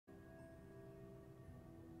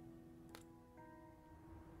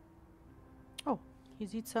Hier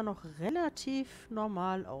sieht es ja noch relativ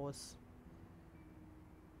normal aus.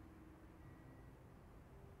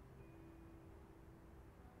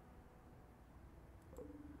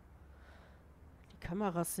 Die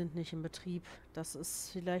Kameras sind nicht in Betrieb. Das ist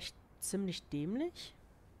vielleicht ziemlich dämlich.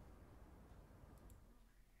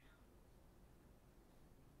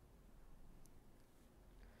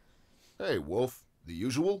 Hey, Wolf. The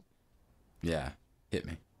usual? Yeah, hit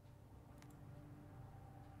me.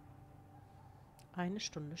 Eine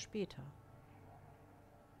Stunde später.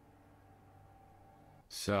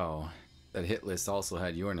 So, that hit list also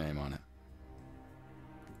had your name on it.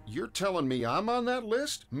 You're telling me I'm on that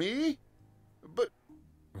list? Me? But...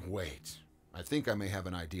 Wait. I think I may have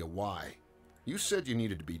an idea why. You said you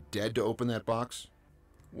needed to be dead to open that box?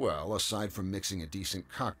 Well, aside from mixing a decent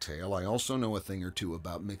cocktail, I also know a thing or two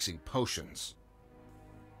about mixing potions.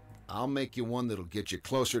 I'll make you one that'll get you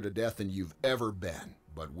closer to death than you've ever been,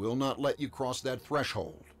 but will not let you cross that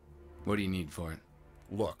threshold. What do you need for it?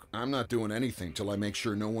 Look, I'm not doing anything till I make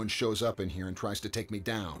sure no one shows up in here and tries to take me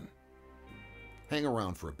down. Hang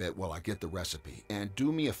around for a bit while I get the recipe, and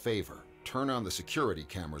do me a favor, turn on the security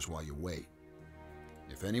cameras while you wait.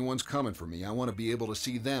 If anyone's coming for me, I want to be able to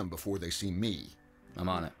see them before they see me. I'm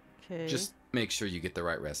on it. Okay. Just make sure you get the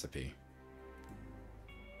right recipe.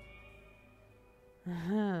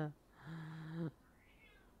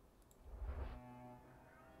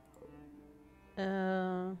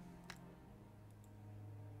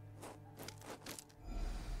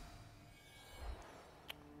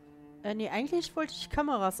 Nee, eigentlich wollte ich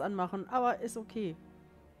Kameras anmachen, aber ist okay.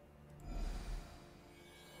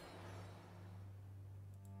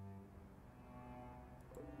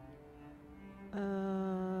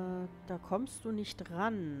 Da kommst du nicht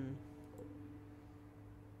ran.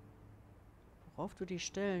 Worauf du die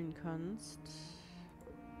stellen kannst.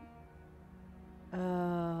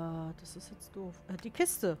 Das ist jetzt doof. Die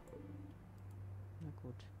Kiste. Na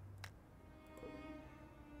gut.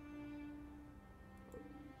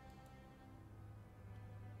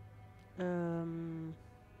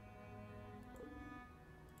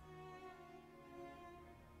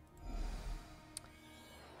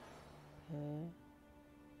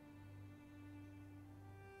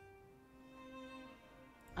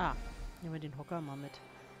 Nehmen wir den Hocker mal mit.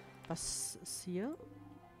 Was ist hier?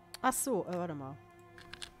 Ach so, warte mal.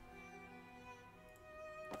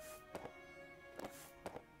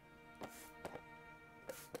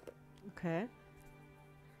 Okay.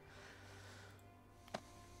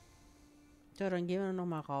 Ja, dann gehen wir noch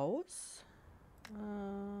mal raus.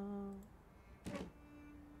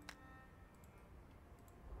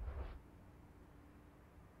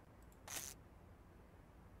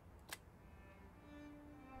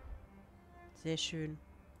 Sehr schön.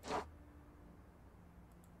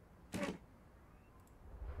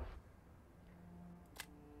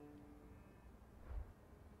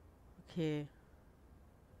 Okay.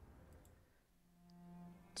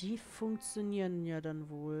 Die funktionieren ja dann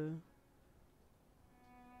wohl.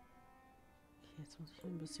 Okay, jetzt muss ich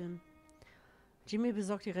ein bisschen... Jimmy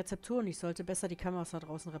besorgt die Rezepturen. Ich sollte besser die Kameras da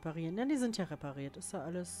draußen reparieren. Ja, die sind ja repariert. Ist ja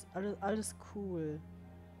alles cool.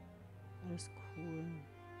 Alles cool.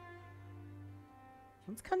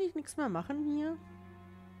 Sonst kann ich nichts mehr machen hier.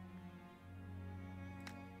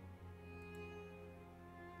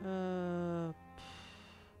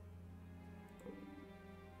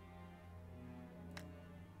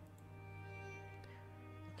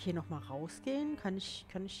 Okay, nochmal rausgehen. Kann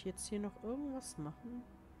ich jetzt hier noch irgendwas machen?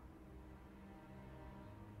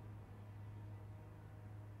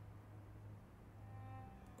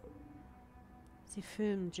 Sie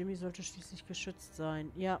filmen. Jimmy sollte schließlich geschützt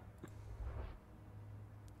sein. Ja.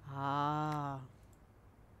 Ah.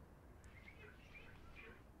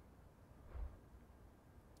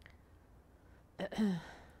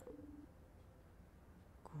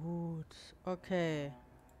 Gut. Okay.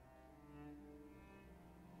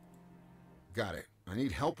 Got it. I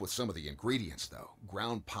need help with some of the ingredients, though.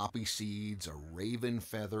 Ground poppy seeds, a raven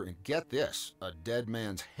feather, and get this, a dead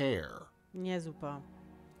man's hair. Ja, super.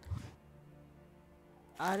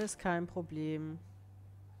 Alles kein Problem.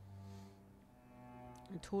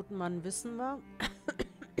 Den toten Mann wissen wir.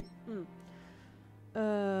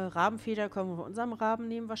 Rabenfeder können wir von unserem Raben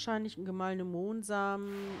nehmen wahrscheinlich. Und gemahlene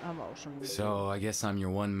Mohnsamen haben wir auch schon gesehen. So, I guess I'm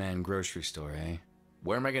your one-man grocery store, eh?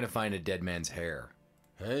 Where am I gonna find a dead man's hair?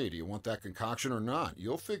 Hey, do you want that concoction or not?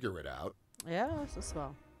 You'll figure it out. Ja, das ist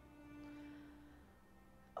wahr.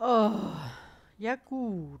 Oh, ja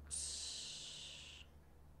gut.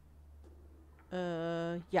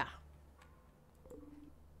 Ja.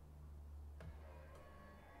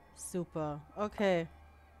 Super, okay.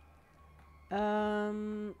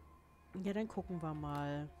 Ja, dann gucken wir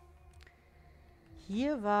mal.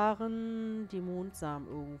 Hier waren die Mondsamen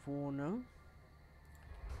irgendwo, ne?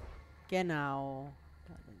 Genau.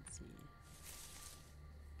 Da sind sie.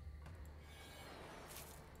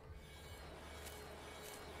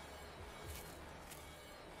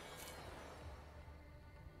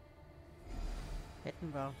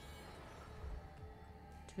 Hätten wir.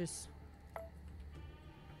 Tschüss.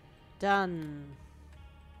 Dann.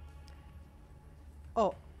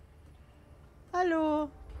 Oh. Hallo.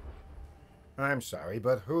 I'm sorry,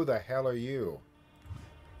 but who the hell are you?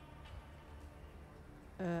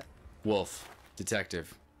 Wolf,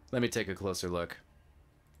 detective. Let me take a closer look.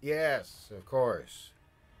 Yes, of course.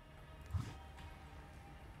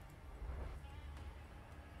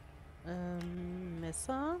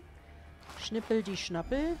 Messer. Schnippel die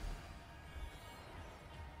Schnappel.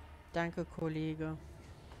 Danke, Kollege.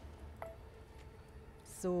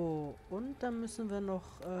 So, und dann müssen wir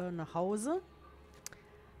noch nach Hause.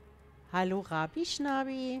 Hallo, Rabi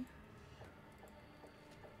Schnabi.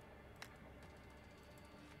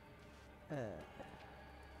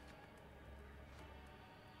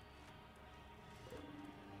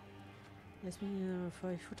 Lass mich, bevor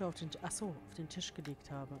ich Futter auf den, auf den Tisch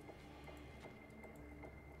gelegt habe.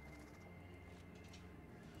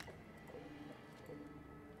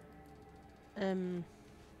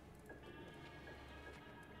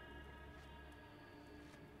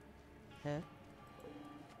 Hä?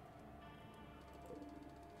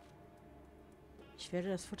 Ich werde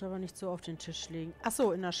das Futter aber nicht so auf den Tisch legen. Ach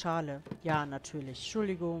so, in der Schale. Ja, natürlich.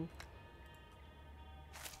 Entschuldigung.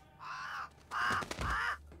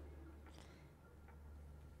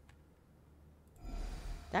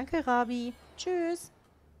 Danke, Rabi. Tschüss.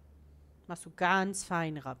 Machst du ganz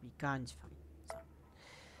fein, Rabi. Ganz fein. So.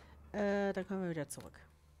 Dann können wir wieder zurück.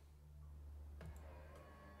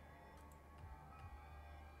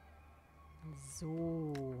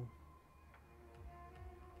 So.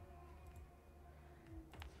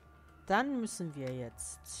 Dann müssen wir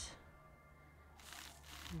jetzt...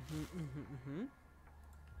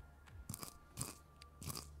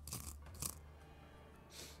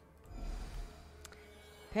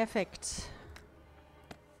 Perfekt.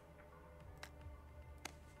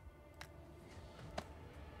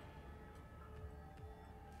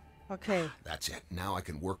 Okay. That's it. Now I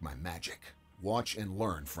can work my magic. Watch and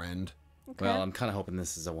learn, friend. Okay. Well, I'm kind of hoping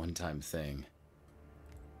this is a one-time thing.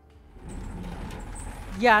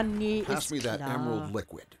 Ja, nee, Pass ist me that klar. emerald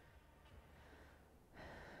liquid.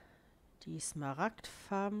 Die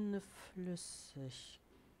smaragdfarbene Flüssigkeit.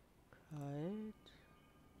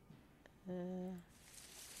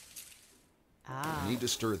 You need to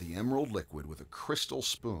stir the emerald liquid with a crystal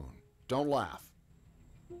spoon. Don't laugh.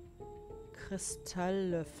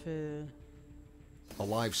 Kristalllöffel. A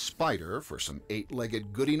live spider for some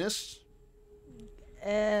eight-legged goodiness?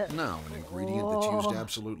 Now, an ingredient that's used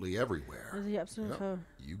absolutely everywhere. Also hier absolut Yep,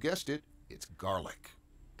 you guessed it. It's garlic.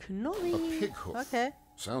 Knolli. A pig hoof. Okay.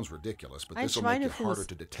 Sounds ridiculous, but Ein this will make it Schweinefuß. harder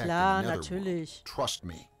to detect Klar, in the natürlich. netherworld. Trust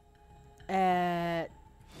me. Äh,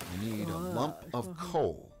 You need a lump of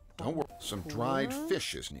coal. Don't worry. Some dried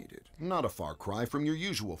fish is needed. Not a far cry from your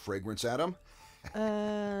usual fragrance, Adam.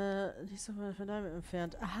 die ist doch von da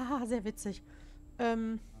entfernt. Ah, sehr witzig.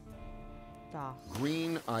 Da.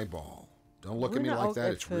 Green eyeball. Don't look at me Grüne like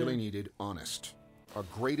that. It's Augäpfel. really needed. Honest. A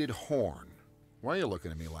grated horn. Why are you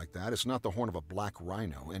looking at me like that? It's not the horn of a black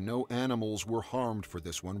rhino, and no animals were harmed for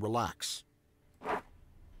this one. Relax.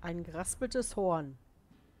 Ein geraspeltes Horn.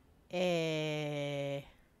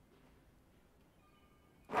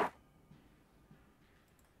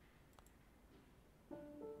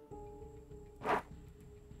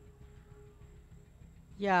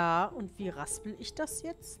 Ja, und wie raspel ich das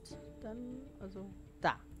jetzt? Dann, also,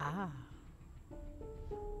 da. Ah.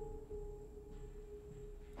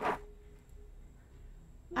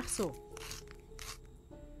 Ach so.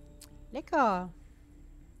 Lecker.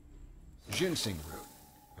 Ginseng root.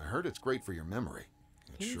 I heard it's great for your memory.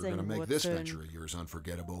 It's sure gonna make this Ginsengwurzeln. venture of yours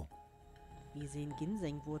unforgettable. Wie sehen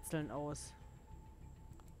Ginsengwurzeln aus?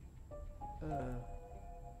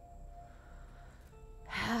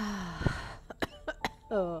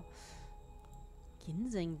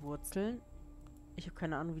 Ginsengwurzeln? Ich habe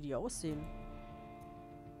keine Ahnung, wie die aussehen.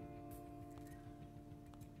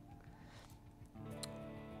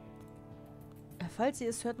 Falls ihr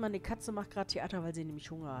es hört, meine Katze macht gerade Theater, weil sie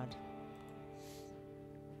nämlich Hunger hat.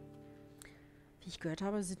 Wie ich gehört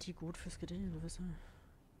habe, sind die gut fürs Gedächtnis.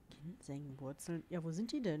 Ginsengwurzeln. Ja, wo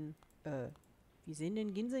sind die denn? Wie sehen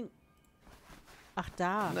denn Ginseng... Ach,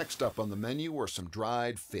 da. Next up on the menu are some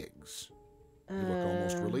dried figs. You look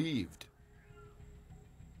almost relieved.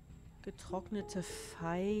 Getrocknete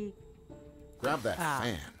Feigen. Grab that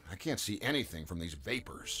fan. I can't see anything from these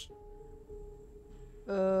vapors.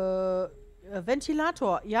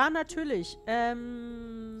 Ventilator. Ja, natürlich.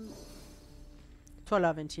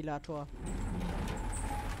 Toller Ventilator.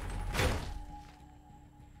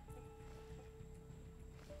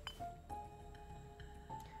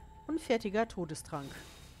 Unfertiger Todestrank.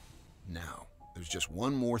 Now, there's just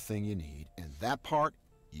one more thing you need, and that part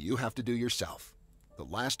you have to do yourself. The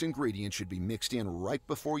last ingredient should be mixed in right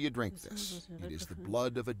before you drink this. It is the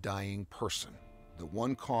blood of a dying person, the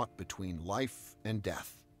one caught between life and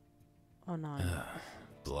death. Oh nein.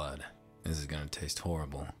 Blood. This is gonna taste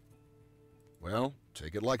horrible. Well,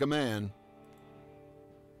 take it like a man.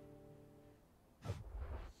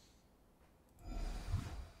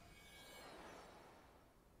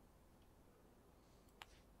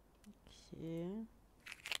 Okay.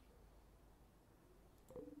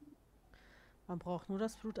 Man braucht nur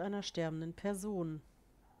das Blut einer sterbenden Person.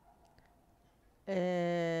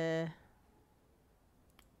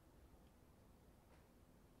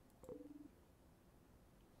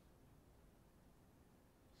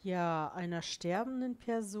 Ja, einer sterbenden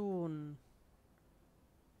Person.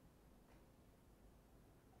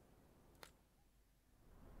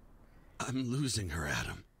 I'm losing her,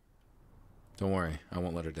 Adam. Don't worry, I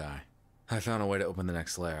won't let her die. I found a way to open the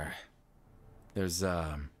next layer. There's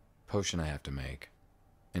a potion I have to make,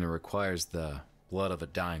 and it requires the blood of a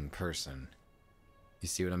dying person. You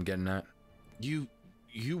see what I'm getting at? You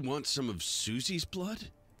want some of Susie's blood?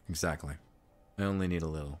 Exactly. I only need a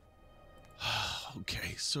little.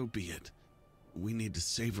 Okay, so be it. We need to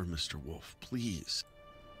save her, Mr. Wolfe, please.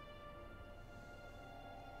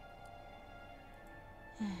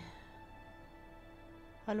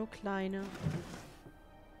 Hallo, Kleine.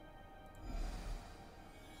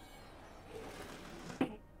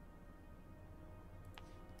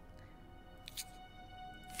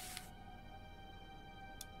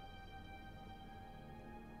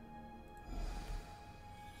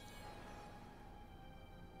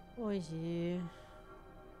 Oh je.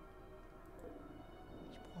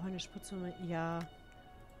 Ich brauche eine Spritze. Ja.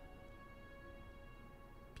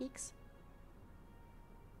 Pieks.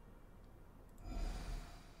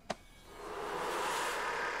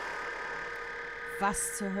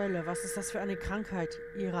 Was zur Hölle? Was ist das für eine Krankheit?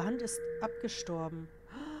 Ihre Hand ist abgestorben.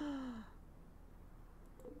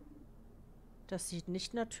 Das sieht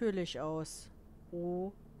nicht natürlich aus.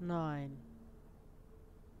 Oh nein.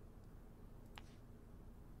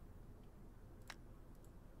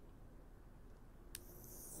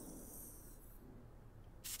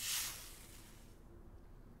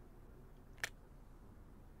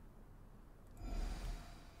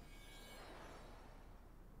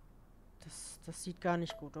 Das sieht gar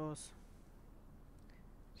nicht gut aus.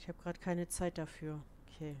 Ich habe gerade keine Zeit dafür.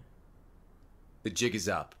 Okay. The jig is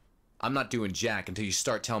up. I'm not doing jack until you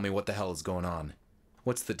start telling me what the hell is going on.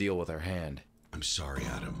 What's the deal with her hand? I'm sorry,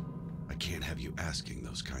 Adam. I can't have you asking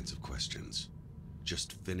those kinds of questions.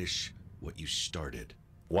 Just finish what you started.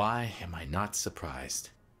 Why am I not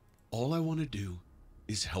surprised? All I want to do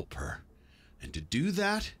is help her. And to do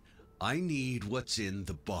that, I need what's in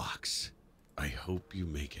the box. I hope you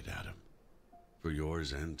make it, Adam. For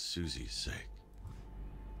yours and Susie's sake.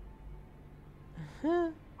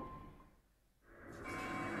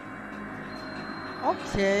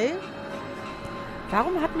 Okay.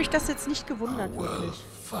 Warum hat mich das jetzt nicht gewundert, wirklich?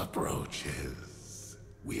 Approaches.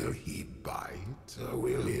 Will he bite, or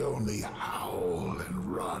will he only howl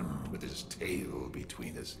and run with his tail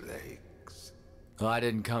between his legs? Well, I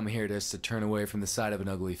didn't come here just to turn away from the sight of an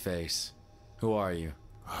ugly face. Who are you?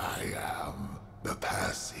 I am the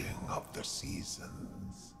passing of the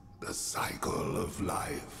seasons, the cycle of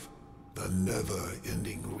life, the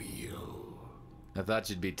never-ending wheel. I thought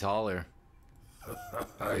you'd be taller.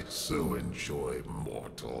 I so enjoy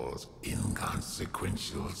mortals,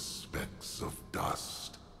 inconsequential specks of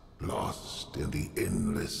dust, lost in the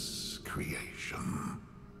endless creation.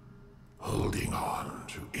 Holding on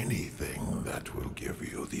to anything that will give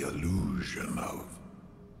you the illusion of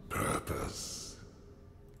purpose.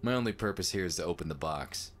 My only purpose here is to open the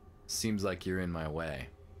box. Seems like you're in my way.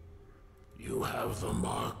 You have the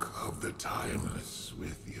mark of the timeless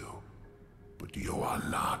with you, but you are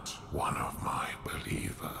not one of my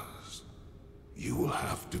believers. You will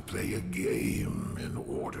have to play a game in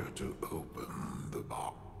order to open the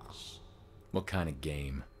box. What kind of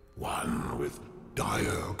game? One with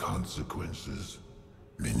dire consequences.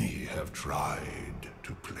 Many have tried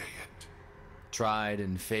to play it. Tried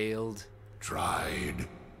and failed? Tried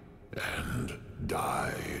and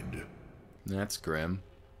died. That's grim.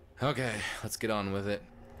 Okay, let's get on with it.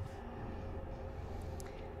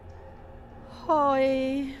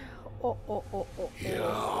 Hoi. oh, oh, oh, oh. Here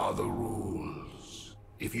are the rules.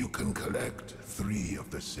 If you can collect 3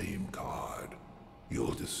 of the same card,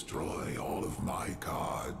 you'll destroy all of my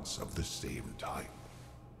cards of the same type.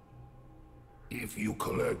 If you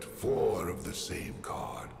collect 4 of the same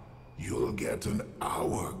card, you'll get an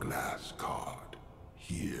hourglass card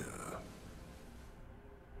here.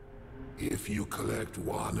 If you collect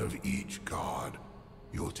 1 of each card,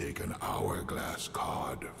 you'll take an hourglass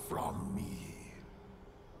card from me.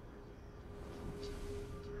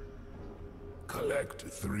 Collect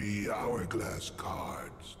 3 hourglass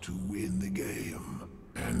cards to win the game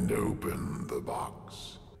and open the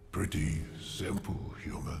box. Pretty simple,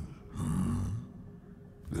 human.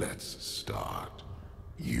 Let's start.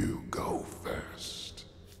 You go first.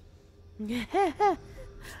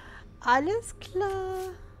 Alles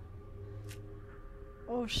klar.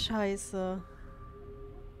 Oh, scheiße.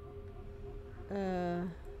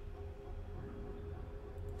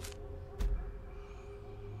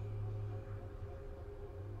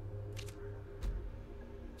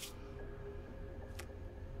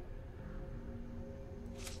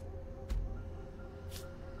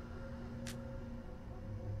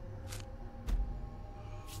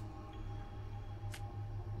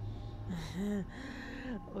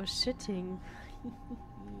 Oh, shitting.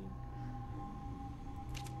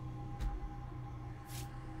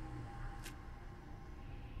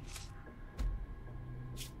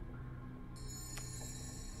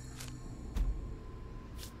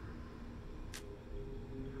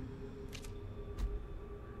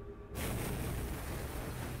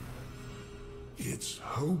 It's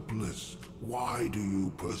hopeless. Why do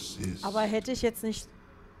you persist? Aber hätte ich jetzt nicht...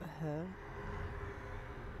 Hä?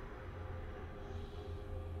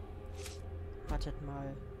 Wartet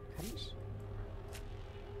mal. Kann ich?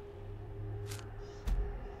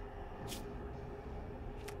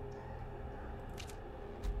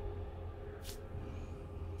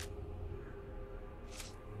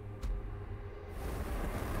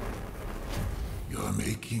 You're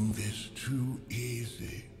making this too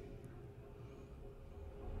easy.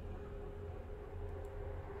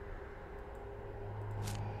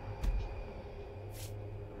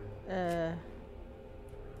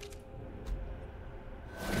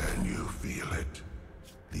 Can you feel it?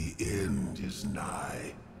 The end is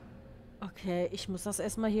nigh. Okay, ich muss das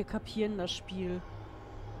erstmal hier kapieren, das Spiel.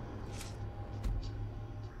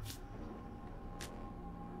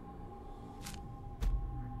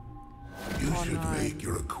 You should make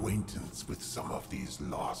your acquaintance with some of these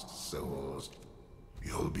lost souls.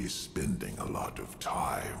 You'll be spending a lot of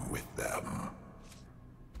time with them.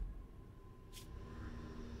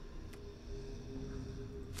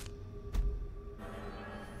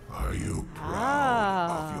 Are you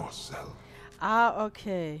proud of yourself? Ah,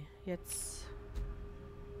 okay. Jetzt...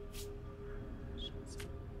 Scheiße.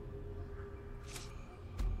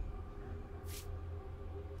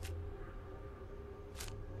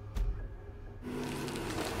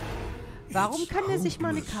 Warum kann er sich mal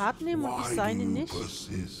eine Karte nehmen und ich seine nicht?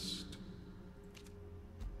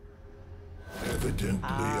 Evidently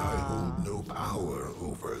I hold no power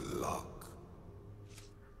over luck.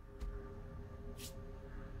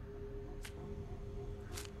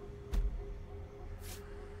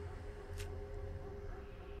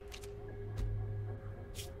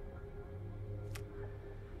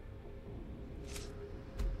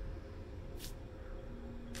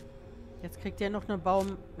 Jetzt kriegt er noch eine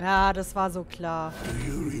Baum... Ja, das war so klar. Do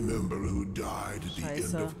you remember who died at the end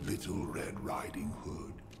Scheiße. of Little Red Riding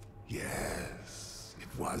Hood? Yes, it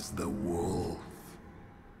was the wolf.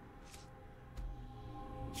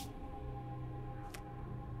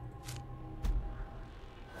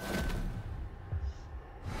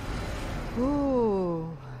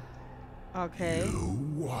 Okay. You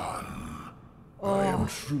won. I am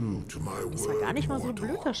true to my Das war word, gar nicht mal so mortal.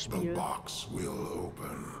 blöd, das The Spiel. box will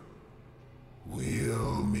open.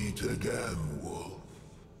 We'll meet again, Wolf.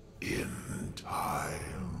 In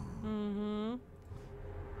time.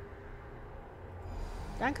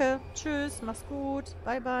 Danke. Tschüss. Mach's gut.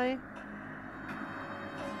 Bye, bye.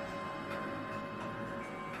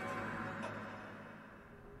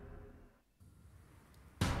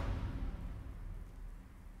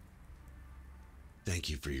 Thank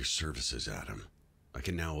you for your services, Adam. I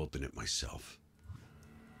can now open it myself.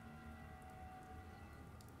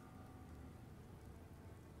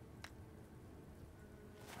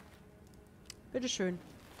 Bitteschön.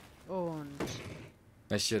 Und...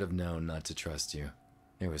 I should have known not to trust you.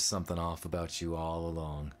 There was something off about you all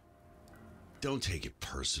along. Don't take it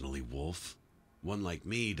personally, Wolf. One like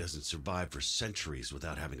me doesn't survive for centuries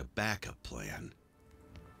without having a backup plan.